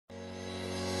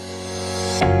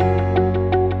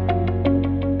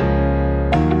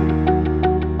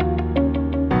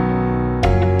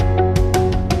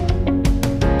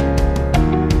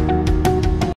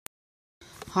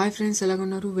Hi friends,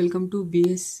 ఎలాగున్నారు? Welcome to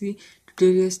B.sc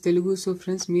tutorials Telugu. So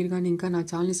friends, మీరు కానీ ఇంకా నా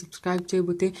ఛానల్ని సబ్స్క్రైబ్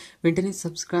చేయకపోతే వెంటనే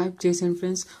సబ్స్క్రైబ్ చేసాను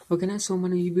ఫ్రెండ్స్, ఓకేనా? సో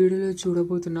మనం ఈ వీడియోలో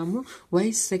చూడబోతున్నాము why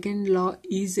second law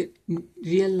is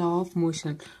real law of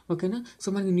motion, ఓకేనా? సో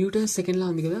మనకి న్యూటన్ సెకండ్ లా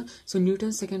ఉంది కదా, సో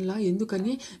న్యూటన్ సెకండ్ లా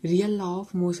ఎందుకని రియల్ లా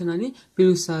ఆఫ్ మోషన్ అని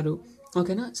పిలుస్తారు,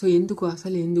 ఓకేనా? సో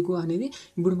ఎందుకు అనేది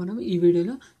ఇప్పుడు మనం ఈ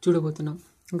వీడియోలో చూడబోతున్నాం,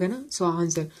 ఓకేనా? So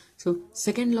answer, so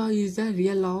second law is the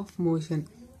real law of motion,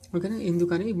 ఓకేనా?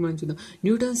 ఎందుకని ఇప్పుడు మనం చూద్దాం.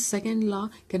 Newton's second law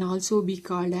can also be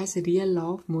called as real law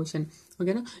of motion,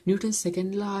 ఓకేనా? న్యూటన్స్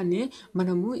సెకండ్ లా అనే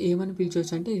మనము ఏమని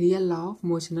పిలిచవచ్చు అంటే రియల్ లా ఆఫ్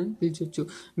మోషన్ అని పిలిచవచ్చు.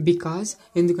 బికాస్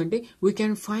ఎందుకంటే we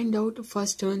can find out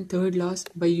first and third loss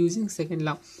by using second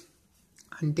లా.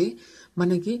 అంటే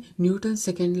మనకి న్యూటన్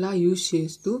సెకండ్ లా use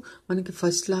చేస్తూ మనకి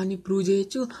ఫస్ట్ లాని ప్రూవ్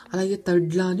చేయొచ్చు, అలాగే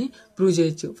థర్డ్ లాని ప్రూవ్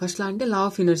చేయొచ్చు. ఫస్ట్ లా అంటే law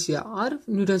of inertia are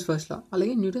Newton's first లా,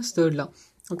 అలాగే న్యూటన్స్ థర్డ్ లా,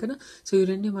 ఓకేనా? సో ఈ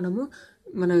రెండు మనము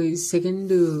మన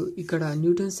సెకండ్ ఇక్కడ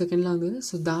న్యూటన్ సెకండ్ లా ఉంది కదా,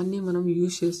 సో దాన్ని మనం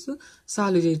యూజ్ చేస్తూ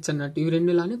సాల్వ్ చేయొచ్చు అన్నట్టు. ఈ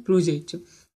రెండు లాని ప్రూవ్ చేయొచ్చు.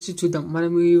 చూద్దాం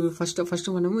మనం ఫస్ట్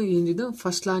మనము ఏం చేద్దాం,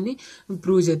 ఫస్ట్ లాని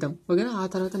ప్రూవ్ చేద్దాం, ఓకేనా? ఆ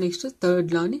తర్వాత నెక్స్ట్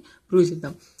థర్డ్ లాని ప్రూవ్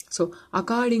చేద్దాం. So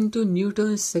according to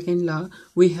Newton's second law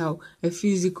we have F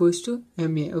is equals to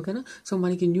MA, ఓకేనా? సో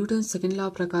మనకి న్యూటన్ సెకండ్ లా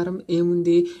ప్రకారం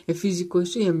ఏముంది, F is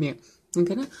equals to MA,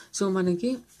 ఓకేనా? సో మనకి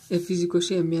F is equals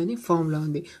to MA అని ఫార్ములా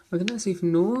ఉంది, ఓకేనా? So if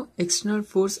no external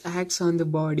force acts on the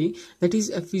body that is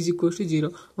F is equals to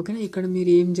 0, ఓకేనా? ఇక్కడ మీరు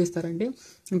ఏం చేస్తారంటే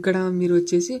ఇక్కడ మీరు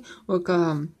వచ్చేసి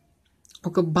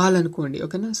ఒక బాల్ అనుకోండి,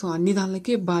 ఓకేనా? సో అన్ని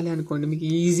దానిలకి బాలే అనుకోండి, మీకు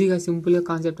ఈజీగా సింపుల్గా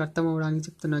కాన్సెప్ట్ అర్థం అవ్వడానికి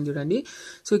చెప్తున్నాను చూడండి.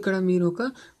 సో ఇక్కడ మీరు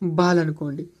ఒక బాల్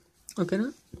అనుకోండి, ఓకేనా?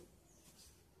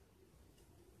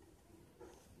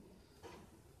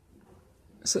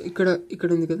 సో ఇక్కడ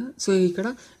ఉంది కదా, సో ఇక్కడ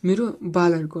మీరు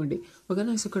బాల్ అనుకోండి,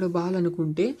 ఓకేనా? సో ఇక్కడ బాల్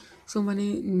అనుకుంటే సో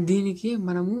దీనికి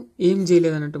మనము ఏం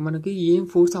చేయలేదు అన్నట్టు, మనకి ఏం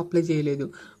ఫోర్స్ అప్లై చేయలేదు,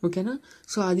 ఓకేనా?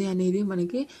 సో అది అనేది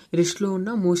మనకి రెస్ట్లో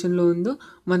ఉన్నా మోషన్లో ఉందో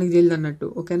మనకి తెలియదు అన్నట్టు,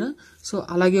 ఓకేనా? సో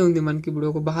అలాగే ఉంది మనకి. ఇప్పుడు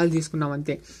ఒక బాల్ తీసుకున్నాం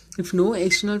అంతే. If no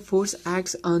external force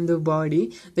acts on the body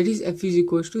that is F is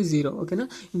equals to 0, ఓకేనా?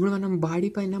 ఇప్పుడు మనం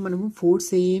బాడీ పైన మనము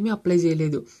ఫోర్స్ ఏమీ అప్లై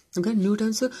చేయలేదు, ఓకే?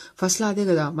 న్యూటన్స్ ఫస్ట్లో అదే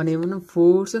కదా, మనం ఏమన్నా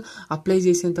ఫోర్స్ అప్లై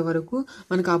చేసేంత వరకు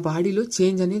మనకు ఆ బాడీలో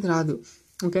చేంజ్ అనేది రాదు,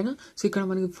 ఓకేనా? సో ఇక్కడ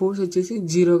మనకి ఫోర్స్ వచ్చేసి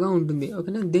 0గా ఉంటుంది,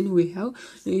 ఓకేనా? దెన్ వీ హ్యావ్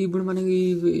ఇప్పుడు మనకి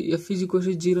F ఈజ్ ఈక్వల్స్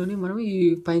టు 0ని మనం ఈ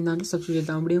పైన దాంట్లో సబ్స్టిట్యూట్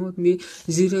చేద్దాం. అప్పుడు ఏమవుతుంది,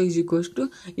 0 ఈజ్ ఈక్వల్స్ టు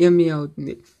MA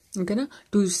అవుతుంది, ఓకేనా?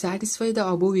 To satisfy the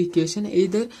above equation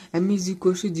either M is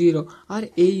equals to 0 are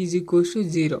A is equals to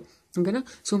 0, ఓకేనా?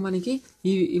 సో మనకి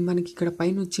ఇక్కడ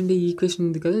పైన వచ్చిండే ఈక్వేషన్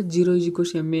ఉంది కదా, 0 ఈజ్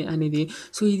ఈక్వల్స్ టు MA అనేది.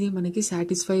 సో ఇది మనకి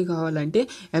సాటిస్ఫై కావాలంటే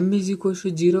M ఈజ్ ఈక్వల్స్ టు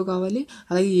 0 కావాలి,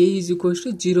 అలాగే A ఈజ్ ఈక్వల్స్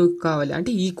టు 0 కావాలి,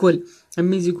 అంటే equal. M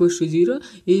is equals to 0,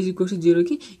 A is equals to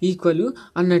 0కి ఈక్వల్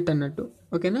అన్నట్టు,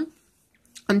 ఓకేనా?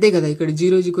 అంతే కదా, ఇక్కడ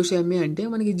 0 ఈజ్ ఈక్వల్స్ టు MA అంటే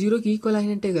మనకి 0కి ఈక్వల్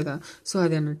అయినట్టే కదా. సో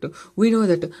అది అన్నట్టు. We know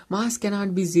that mass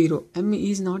cannot be 0, M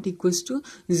is not equals to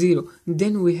 0,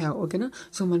 then we have, ఓకేనా?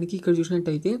 సో మనకి ఇక్కడ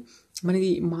చూసినట్టయితే మనకి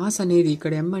మాస్ అనేది,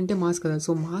 ఇక్కడ M అంటే మాస్ కదా,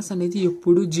 సో మాస్ అనేది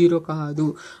ఎప్పుడు 0 కాదు,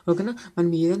 ఓకేనా?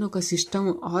 మనం ఏదైనా ఒక సిస్టమ్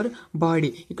ఆర్ బాడీ,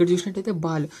 ఇక్కడ చూసినట్టయితే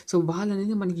బాల్, సో బాల్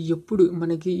అనేది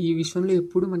మనకి ఈ విషయంలో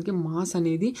ఎప్పుడు మనకి మాస్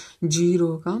అనేది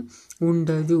 0గా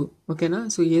ఉండదు, ఓకేనా?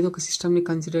 సో ఏదో ఒక సిస్టమ్ని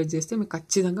కన్సిడర్ చేస్తే మీకు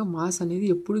ఖచ్చితంగా మాస్ అనేది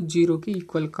ఎప్పుడు 0కి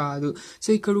ఈక్వల్ కాదు. సో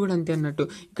ఇక్కడ కూడా అంతే అన్నట్టు,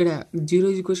 ఇక్కడ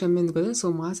 0 ఈజ్ ఈక్వల్స్ MA ఉంది కదా, సో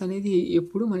మాస్ అనేది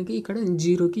ఎప్పుడు మనకి ఇక్కడ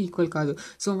 0కి ఈక్వల్ కాదు.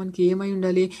 సో మనకి ఏమై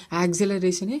ఉండాలి,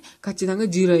 యాక్సిలరేషన్ ఖచ్చితంగా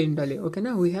 0 అయి ఉండాలి,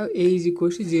 ఓకేనా? We have A is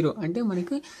equals to 0 అంటే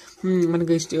మనకి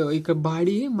ఇక్కడ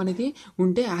బాడీ మనకి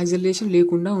ఉంటే యాక్సిలరేషన్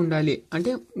లేకుండా ఉండాలి,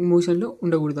 అంటే మోషన్లో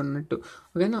ఉండకూడదు అన్నట్టు,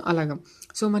 ఓకేనా? అలాగా.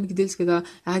 సో మనకి తెలుసు కదా,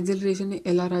 యాక్సిలరేషన్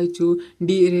ఎలా రాయొచ్చు,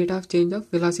 రేట్ ఆఫ్ చేంజ్ ఆఫ్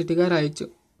వెలాసిటీగా రాయొచ్చు,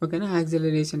 ఓకేనా?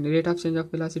 Acceleration rate of change of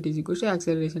velocity is equals to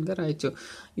యాక్సిలరేషన్గా రాయొచ్చు,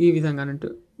 ఈ విధంగా అన్నట్టు.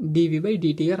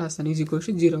 dv/dtగా రాస్తాను, ఈజ్ ఈక్వల్స్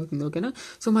టు 0 అవుతుంది, ఓకేనా?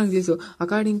 సో మనకి తెలుసు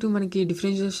అకార్డింగ్ టు మనకి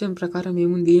డిఫరెన్షియేషన్ ప్రకారం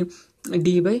ఏముంది,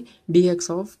 d/dx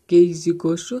of k is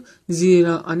equals to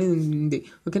 0 అనేది ఉంది,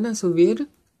 ఓకేనా? So where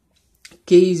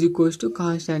k is equals to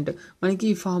constant మనకి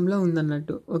ఈ ఫామ్లో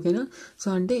ఉందన్నట్టు, ఓకేనా? సో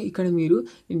అంటే ఇక్కడ మీరు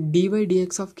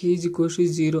d/dx of k is equals to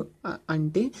 0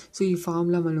 అంటే సో ఈ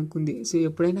ఫామ్లా మనకు ఉంది. సో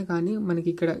ఎప్పుడైనా కానీ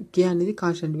మనకి ఇక్కడ k అనేది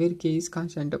constant, wear k is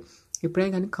constant.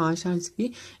 ఎప్పుడైనా కానీ కాన్స్టాంట్స్కి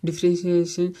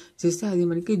డిఫరెన్షియేషన్ చేస్తే అది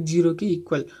మనకి 0కి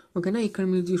ఈక్వల్, ఓకేనా? ఇక్కడ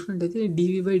మీరు చూసినట్టయితే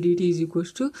dv/dt ఈజ్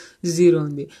ఈక్వల్స్ టు 0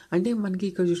 ఉంది, అంటే మనకి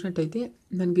ఇక్కడ చూసినట్టయితే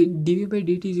మనకి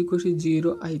dv/dt ఈజ్ ఈక్వల్స్ టు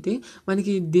 0 అయితే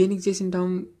మనకి దేనికి చేసింటాం,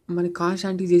 మనకి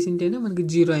కాన్స్టాంట్కి చేసింటేనే మనకి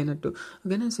 0 అయినట్టు,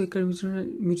 ఓకేనా? సో ఇక్కడ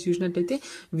మీరు చూసినట్టయితే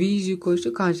v is equals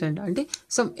to constant అంటే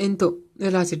ఎంతో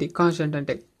వెలాసిటీ, కాన్స్టాంట్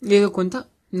అంటే ఏదో కొంత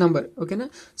నంబర్, ఓకేనా.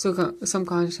 సో సమ్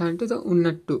కాన్స్టాంట్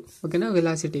ఉన్నట్టు, ఓకేనా,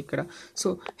 వెలాసిటీ ఇక్కడ. So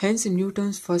hence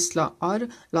Newton's first law are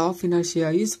law of inertia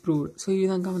is proved. So ఈ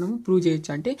విధంగా మనం ప్రూవ్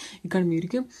చేయొచ్చు. అంటే ఇక్కడ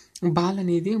మీరుకి బాల్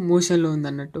అనేది మోషన్లో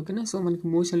ఉందన్నట్టు, ఓకేనా. సో మనకి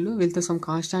మోషన్లో వెళ్తే సమ్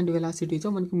కాన్స్టాంట్ వెలాసిటీతో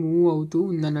మనకి మూవ్ అవుతూ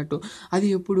ఉందన్నట్టు. అది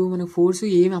ఎప్పుడు మన ఫోర్స్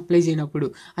ఏమి అప్లై చేయనప్పుడు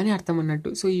అని అర్థం అన్నట్టు.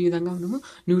 సో ఈ విధంగా మనము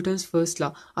Newton's first law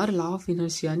are law of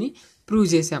ఇనర్షియాని prove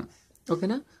చేసాం,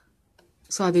 ఓకేనా.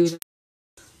 సో అదేవిధంగా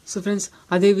ఫ్రెండ్స్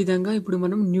అదేవిధంగా ఇప్పుడు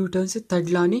మనం న్యూటన్స్ థర్డ్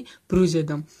లాని ప్రూవ్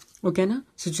చేద్దాం, ఓకేనా.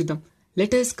 సో చూద్దాం.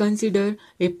 Let us consider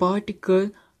A particle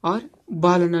are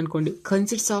ball అని అనుకోండి.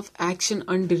 Consists of action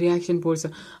and reaction force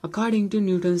according to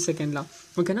Newton's second లా,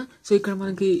 ఓకేనా. సో ఇక్కడ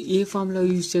మనకి ఏ ఫార్ములా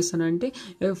యూజ్ చేస్తానంటే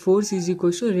force is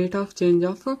equals to rate of change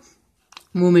of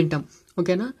momentum,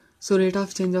 ఓకేనా. So rate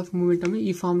of change of momentum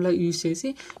ఈ formula use చేసి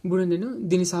ఇప్పుడు నేను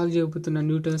దీన్ని సాల్వ్ చేయబోతున్నాను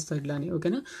న్యూటన్స్ థర్డ్ లాని,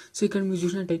 ఓకేనా. సో ఇక్కడ మీరు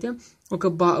చూసినట్టయితే ఒక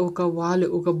వాల్,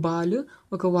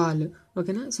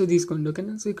 ఓకేనా. సో తీసుకోండి,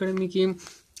 ఓకేనా. సో ఇక్కడ మీకు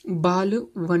బాల్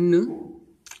 1,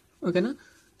 ఓకేనా.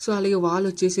 సో అలాగే వాల్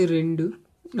వచ్చేసి 2,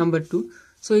 నంబర్ 2.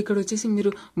 సో ఇక్కడ వచ్చేసి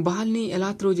మీరు బాల్ని ఎలా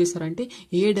త్రో చేస్తారంటే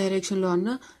ఏ డైరెక్షన్లో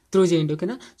అన్నా త్రో చేయండి,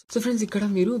 ఓకేనా. సో ఫ్రెండ్స్ ఇక్కడ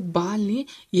మీరు బాల్ని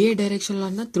ఏ డైరెక్షన్లో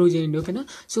అన్నా త్రో చేయండి, ఓకేనా.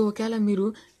 సో ఒకవేళ మీరు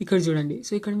ఇక్కడ చూడండి.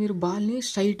 సో ఇక్కడ మీరు బాల్ని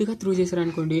స్ట్రైట్గా త్రో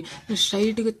చేశారనుకోండి,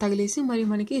 స్ట్రైట్గా తగిలేసి మరి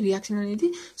మనకి రియాక్షన్ అనేది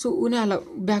సో అలా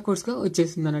బ్యాక్వర్డ్స్గా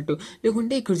వచ్చేస్తుంది అన్నట్టు.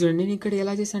 లేకుంటే ఇక్కడ చూడండి, నేను ఇక్కడ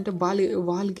ఎలా చేశాను అంటే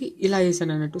వాల్కి ఇలా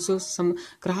వేసాను అన్నట్టు. సో సమ్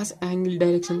క్రాస్ యాంగిల్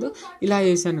డైరెక్షన్తో ఇలా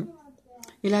వేసాను.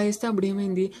 ఇలా వేస్తే అప్పుడు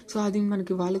ఏమైంది, సో అది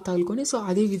మనకి వాళ్ళు తగులుకొని సో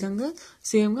అదే విధంగా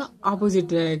సేమ్గా ఆపోజిట్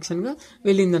డైరెక్షన్గా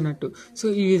వెళ్ళింది అన్నట్టు. సో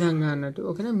ఈ విధంగా అన్నట్టు,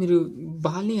 ఓకేనా. మీరు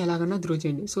బాల్ని ఎలాగన్నా త్రో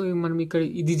చేయండి. సో మనం ఇక్కడ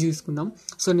ఇది చూసుకుందాం.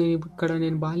 సో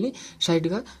నేను బాల్ని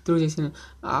స్ట్రైట్గా త్రో చేశాను,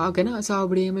 ఓకేనా. సో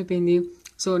అప్పుడు ఏమైపోయింది,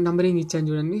 సో నంబరింగ్ ఇచ్చాను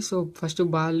చూడండి. సో ఫస్ట్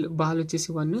బాల్ వచ్చేసి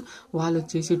 1, వాల్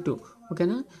వచ్చేసి 2,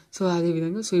 ఓకేనా. సో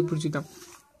అదేవిధంగా సో ఇప్పుడు చూద్దాం.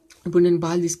 ఇప్పుడు నేను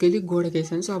బాల్ తీసుకెళ్ళి గోడకి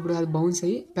వేసాను. సో అప్పుడు అది బౌన్స్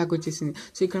అయ్యి బ్యాక్ వచ్చేసింది.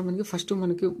 సో ఇక్కడ మనకి ఫస్ట్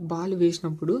మనకి బాల్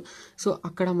వేసినప్పుడు సో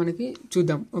అక్కడ మనకి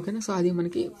చూద్దాం, ఓకేనా. సో అది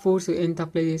మనకి ఫోర్స్ ఎంత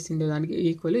అప్లై చేసిందో దానికి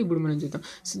ఈక్వల్ ఇప్పుడు మనం చూద్దాం.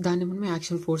 సో దాన్ని మనం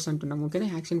యాక్షన్ ఫోర్స్ అంటున్నాం, ఓకేనా.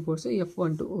 యాక్షన్ ఫోర్స్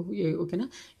F12, ఓకేనా.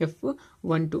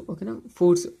 F12, ఓకేనా.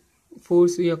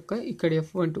 ఫోర్స్ యొక్క ఇక్కడ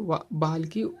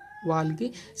F12 వాల్కి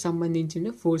సంబంధించిన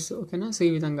ఫోర్స్, ఓకేనా. సో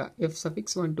ఈ విధంగా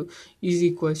F12 is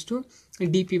equals to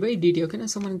dp/dt, ఓకేనా.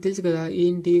 సో మనకు తెలుసు కదా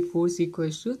ఏంటి, force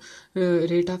equals to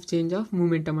rate of change of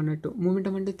momentum అన్నట్టు.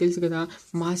 మూమెంటమ్ అంటే తెలుసు కదా,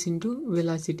 మాస్ ఇంటూ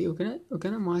వెలాసిటీ,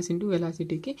 ఓకేనా. Mass into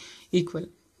వెలాసిటీకి equal.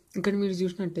 ఇక్కడ మీరు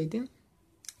చూసినట్టయితే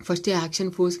ఫస్ట్ యాక్షన్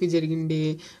ఫోర్స్కి జరిగిండే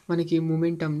మనకి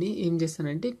మూమెంటమ్ని ఏం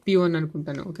చేస్తానంటే P1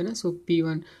 అనుకుంటాను, ఓకేనా. సో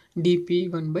P1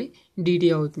 dp1/dt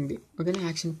అవుతుంది, ఓకేనా,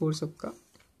 యాక్షన్ ఫోర్స్ యొక్క,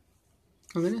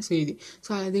 ఓకేనా. సో ఇది సో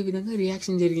అదేవిధంగా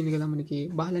రియాక్షన్ జరిగింది కదా, మనకి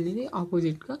బాల్ అనేది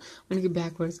ఆపోజిట్గా మనకి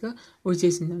బ్యాక్వర్డ్స్గా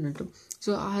వచ్చేసింది అన్నట్టు.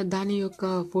 సో దాని యొక్క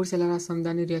ఫోర్స్ ఎలా రాస్తాం,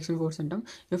 దాన్ని రియాక్షన్ ఫోర్స్ అంటాం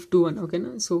F21,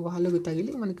 ఓకేనా. సో వాళ్ళకు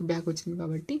తగిలి మనకి బ్యాక్ వచ్చింది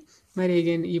కాబట్టి మరి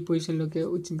అగైన్ ఈ పొజిషన్లోకి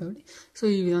వచ్చింది కాబట్టి సో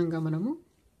ఈ విధంగా మనము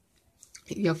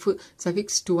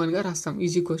F21గా రాస్తాం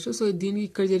ఈజ్ ఈక్వల్స్ టు. సో దీనికి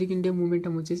ఇక్కడ జరిగిండే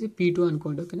మూమెంటం వచ్చేసి P2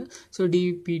 అనుకోండి, ఓకేనా. సో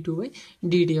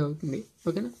dp2/dt అవుతుంది,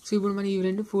 ఓకేనా. సో ఇప్పుడు మనం ఈ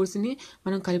రెండు ఫోర్స్ని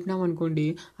మనం కలిపినాం అనుకోండి,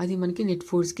 అది మనకి నెట్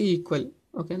ఫోర్స్కి ఈక్వల్,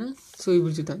 ఓకేనా. సో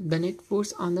ఇప్పుడు చూద్దాం the net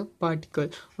force on the particle,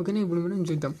 ఓకేనా. ఇప్పుడు మనం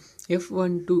చూద్దాం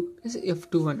F12 ప్లస్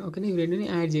F21, ఓకేనా. ఈ రెండుని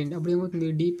యాడ్ చేయండి, అప్పుడు ఏమవుతుంది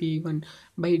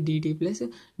dp1/dt ప్లస్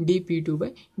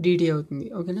dp2/dt అవుతుంది,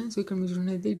 ఓకేనా. సో ఇక్కడ మీరు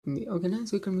చూడైతే ఓకేనా.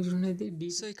 సో ఇక్కడ మీరు చూడైతే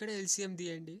సో ఇక్కడ LCM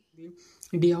తీయండి,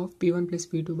 d of P1 plus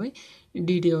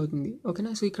P2/dt అవుతుంది,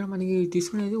 ఓకేనా. సో ఇక్కడ మనకి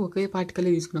తీసుకునేది ఒకే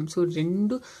పార్టికలే తీసుకున్నాం. సో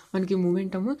రెండు మనకి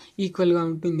మూమెంటమ్ ఈక్వల్గా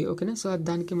ఉంటుంది, ఓకేనా. సో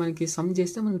దానికి మనకి సమ్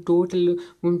చేస్తే మనకి టోటల్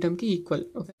మూమెంటమ్కి ఈక్వల్,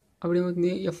 ఓకే. అప్పుడు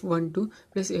ఏమవుతుంది F12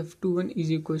 plus F21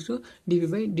 is equals to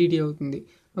dp/dt అవుతుంది,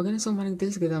 ఓకేనా. సో మనకి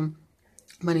తెలుసు కదా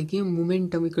మనకి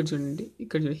మూమెంటమ్ ఇక్కడ చూడండి,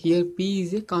 here P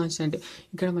is a constant,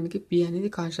 ఇక్కడ మనకి P అనేది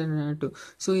కాన్స్టెంట్ అన్నట్టు.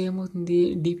 సో ఏమవుతుంది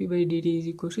dp/dt ఈజ్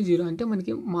ఈక్వల్స్ టు 0 అంటే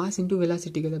మనకి మాస్ ఇంటూ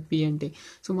వెలాసిటీ కదా P అంటే.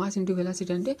 సో మాస్ ఇంటూ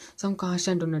వెలాసిటీ అంటే సమ్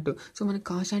కాన్స్టెంట్ ఉన్నట్టు. సో మనకి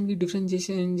కాన్స్టెంట్కి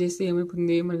డిఫరెన్షియేషన్ చేస్తే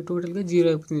ఏమైపోతుంది, మనకి టోటల్గా 0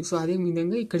 అయిపోతుంది. సో అదే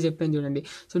విధంగా ఇక్కడ చెప్పాను చూడండి.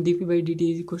 So dp/dt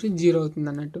is equals to 0 అవుతుంది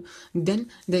అన్నట్టు. Then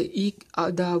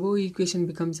the above equation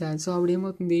becomes as, so అప్పుడు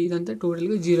ఏమవుతుంది, ఇదంతా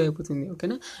టోటల్గా 0 అయిపోతుంది,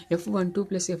 ఓకేనా. F12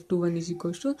 plus F21 is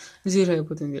equals to 0 అయిపోతుంది.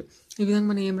 ఈ విధంగా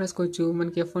మనం ఏం రాసుకోవచ్చు,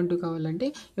 మనకి F12 కావాలంటే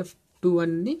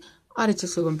F21ని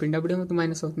RHSలో పంపిండి, అప్పుడు ఏమవుతుంది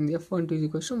మైనస్ అవుతుంది, F12 is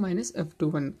equals to minus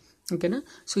F21, ఓకేనా.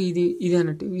 సో ఇది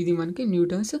అన్నట్టు, ఇది మనకి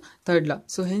Newton's third law.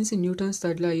 So hence Newton's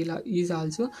third law is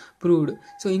also proved.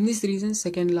 So in this reason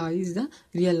second law is the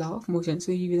real law of motion.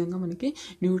 So ఈ విధంగా మనకి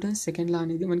Newton's second లా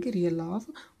అనేది మనకి రియల్ లా ఆఫ్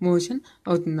మోషన్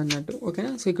అవుతుంది అన్నట్టు,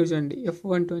 ఓకేనా. సో ఇక్కడ చూడండి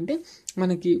F12 అంటే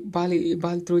మనకి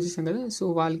బాల్ త్రో చేసాం కదా, సో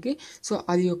వాళ్ళకి సో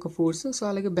అది ఒక ఫోర్స్. సో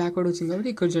అలాగే బ్యాక్వర్డ్ వచ్చింది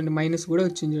కాబట్టి ఇక్కడ చూడండి మైనస్ కూడా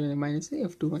వచ్చింది చూడండి, minus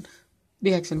F21,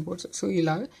 reaction force. So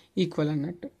ఇలా ఈక్వల్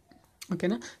అన్నట్టు.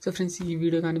 ఓకేనా. సో ఫ్రెండ్స్, ఈ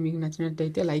వీడియో కానీ మీకు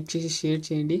నచ్చినట్టయితే లైక్ చేసి షేర్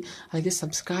చేయండి. అలాగే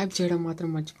సబ్స్క్రైబ్ చేయడం మాత్రం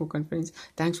మర్చిపోకండి friends.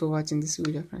 Thanks for watching this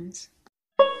video friends.